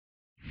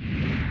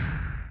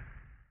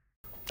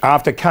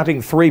After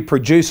cutting 3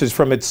 producers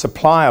from its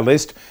supplier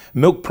list,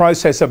 milk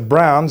processor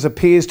Browns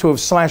appears to have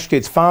slashed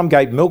its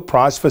Farmgate milk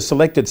price for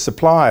selected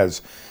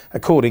suppliers,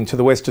 according to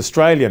the West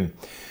Australian.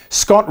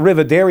 Scott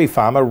River dairy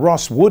farmer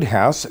Ross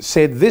Woodhouse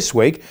said this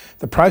week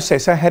the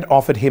processor had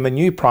offered him a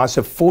new price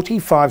of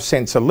 45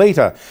 cents a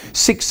litre,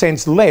 6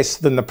 cents less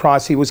than the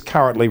price he was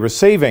currently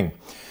receiving.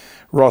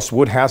 Ross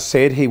Woodhouse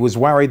said he was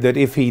worried that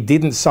if he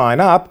didn't sign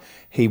up,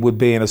 he would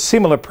be in a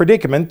similar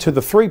predicament to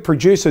the 3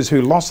 producers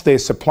who lost their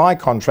supply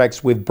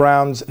contracts with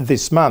Browns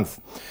this month.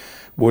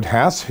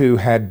 Woodhouse, who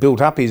had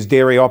built up his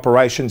dairy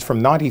operations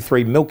from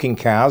 93 milking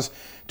cows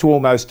to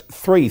almost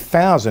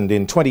 3,000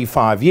 in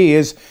 25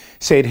 years,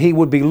 said he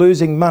would be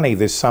losing money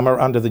this summer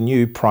under the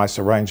new price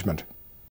arrangement.